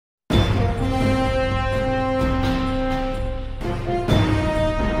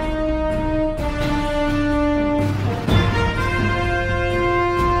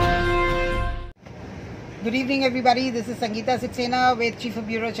evening, everybody. This is Sangeeta Saxena with Chief of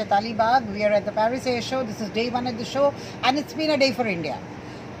Bureau Chaitali Bagh. We are at the Paris Air Show. This is day one at the show, and it's been a day for India.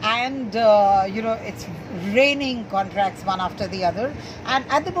 And it's raining contracts one after the other. And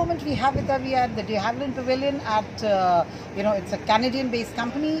at the moment, we are at the Havilland Pavilion at it's a Canadian-based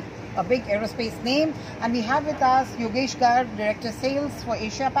company, a big aerospace name, and we have with us Yogesh, Garg, Director Sales for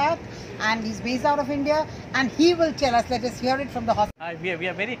Asia Pac, and he's based out of India, and he will tell us. Let us hear it from the hospital. We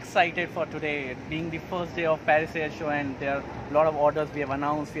are very excited for today, being the first day of Paris Air Show, and there are a lot of orders we have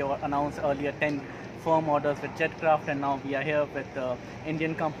announced. We have announced earlier 10 firm orders with Jetcraft, and now we are here with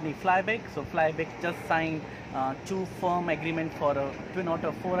Indian company Flybig. So Flybig just signed 2 firm agreements for a Twin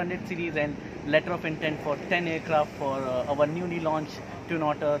Otter 400 series and letter of intent for 10 aircraft for our newly launched Twin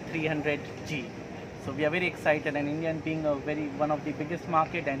Otter 300G. So we are very excited, and India being one of the biggest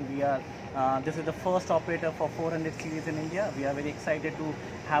market, and we are this is the first operator for 400 series in India. We are very excited to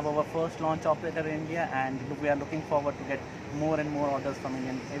have our first launch operator in India, and we are looking forward to get more and more orders from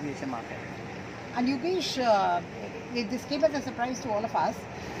Indian aviation market. And Yogesh, this came as a surprise to all of us,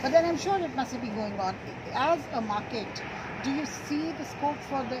 but then I'm sure it must have been going on. As a market, do you see the scope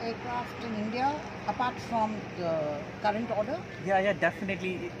for the aircraft in India apart from the current order? Yeah,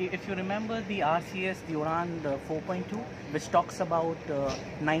 definitely. If you remember the RCS, the Uran 4.2, which talks about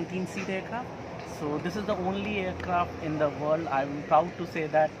 19-seat aircraft. So this is the only aircraft in the world, I'm proud to say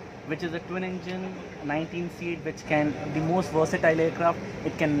that, which is a twin engine 19-seat, which can the most versatile aircraft.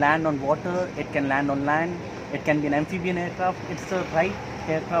 It can land on water, it can land on land, it can be an amphibian aircraft. It's the right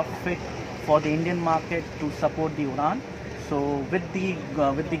aircraft fit for the Indian market to support the Uran. So with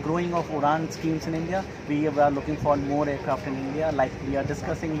the growing of Uran schemes in India, we are looking for more aircraft in India. Like we are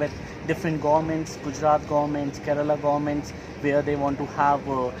discussing with different governments, Gujarat governments, Kerala governments, where they want to have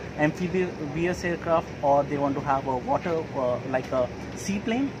amphibious aircraft, or they want to have a water like a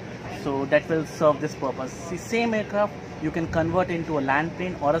seaplane. So that will serve this purpose. The same aircraft you can convert into a land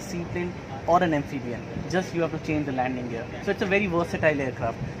plane or a seaplane or an amphibian. Just you have to change the landing gear. So it's a very versatile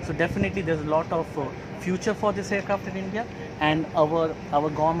aircraft. So definitely there's a lot of future for this aircraft in India, and our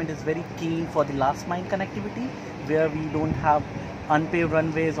government is very keen for the last mile connectivity, where we don't have unpaved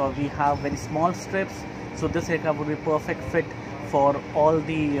runways or we have very small strips. So this aircraft would be perfect fit for all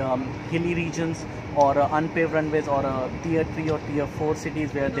the hilly regions or unpaved runways or tier 3 or tier 4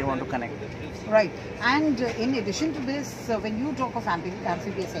 cities where they want to connect. Right. And in addition to this, when you talk of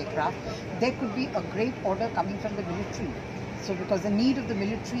amphibious aircraft, there could be a great order coming from the military. So because the need of the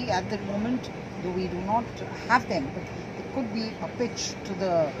military at the moment, though we do not have them, but it could be a pitch to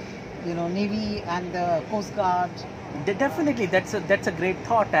the Navy and the Coast Guard. Definitely, that's a great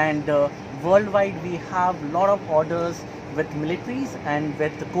thought, and worldwide we have a lot of orders with militaries and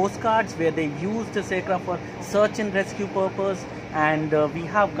with the Coast Guards, where they use this aircraft for search and rescue purpose. And we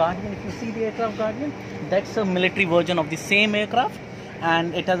have Guardian. If you see the aircraft Guardian, that's a military version of the same aircraft,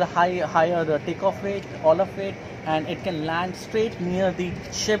 and it has a higher takeoff weight, all of it, and it can land straight near the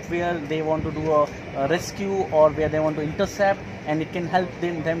ship where they want to do a rescue or where they want to intercept, and it can help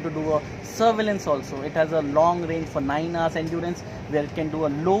them to do a surveillance also. It has a long range for 9 hours endurance, where it can do a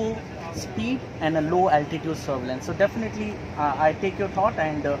low speed and a low altitude surveillance. So definitely I take your thought,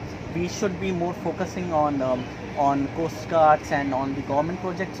 and we should be more focusing on Coast Guards and on the government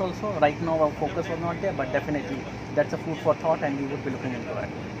projects also. Right now our focus was not there, but definitely that's a food for thought, and we would be looking into it.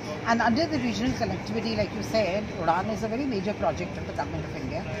 And under the regional connectivity, like you said, Udan is a very major project of the government of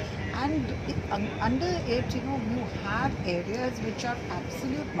India, and under it, you have areas which are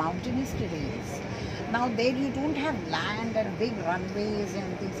absolute mountainous terrains. Now there you don't have land and big runways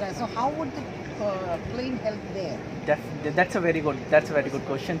and things like that. So how would the plane help there? That's a very good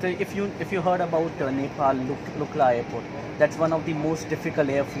question. So if you heard about Nepal Lukla Airport, that's one of the most difficult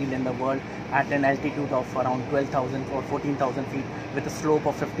airfield in the world at an altitude of around 12,000 or 14,000 feet with a slope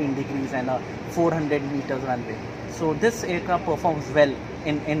of 15 degrees and a 400 meters runway. So this aircraft performs well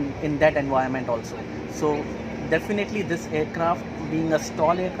in that environment also. So definitely this aircraft being a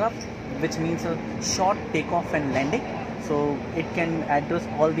stall aircraft, which means a short takeoff and landing. So it can address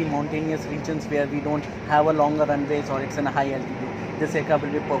all the mountainous regions where we don't have a longer runways or it's in a high altitude. This aircraft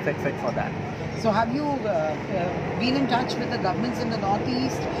will be a perfect fit for that. So have you been in touch with the governments in the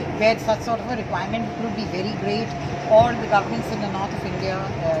northeast where such sort of a requirement would be very great, or the governments in the north of India,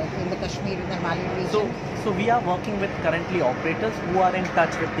 in the Kashmir, in the Himalayan region? So we are working with currently operators who are in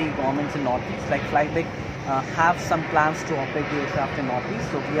touch with the governments in northeast, like Flybig have some plans to operate the aircraft in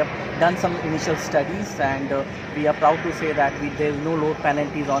Northeast. So we have done some initial studies, and we are proud to say that there is no load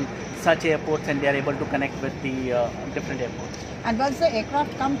penalties on such airports, and they are able to connect with the different airports. And once the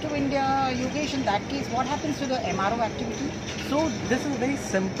aircraft come to India, Yogesh, in that case, what happens to the MRO activity? So this is a very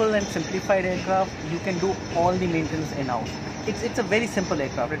simple and simplified aircraft. You can do all the maintenance in-house. It's a very simple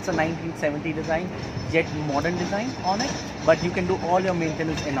aircraft. It's a 1970 design, yet modern design on it, but you can do all your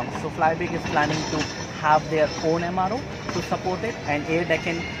maintenance in-house. So Flybig is planning to have their own MRO to support it, and Air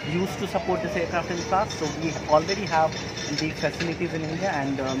Deccan used to support this aircraft in the past. So we already have the facilities in India,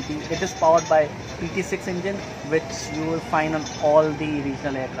 and it is powered by PT6 engine, which you will find on all the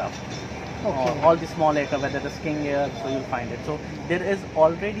regional aircraft. Okay. All the small aircraft, whether it's King Air, so you'll find it. So there is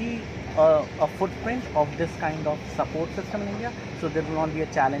already a footprint of this kind of support system in India, so there will not be a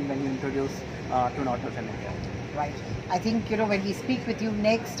challenge when you introduce twin otters in India. Right. I think, when we speak with you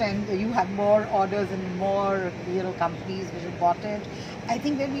next and you have more orders and more, companies which have bought it, I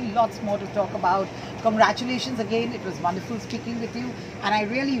think there'll be lots more to talk about. Congratulations again. It was wonderful speaking with you, and I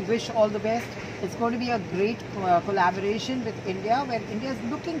really wish all the best. It's going to be a great collaboration with India, where India is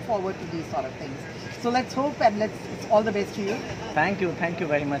looking forward to these sort of things. So let's hope, and it's all the best to you. Thank you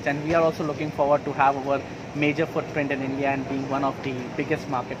very much. And we are also looking forward to have our major footprint in India and being one of the biggest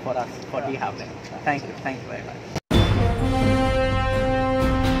market for us for the Havilland. Thank you very much.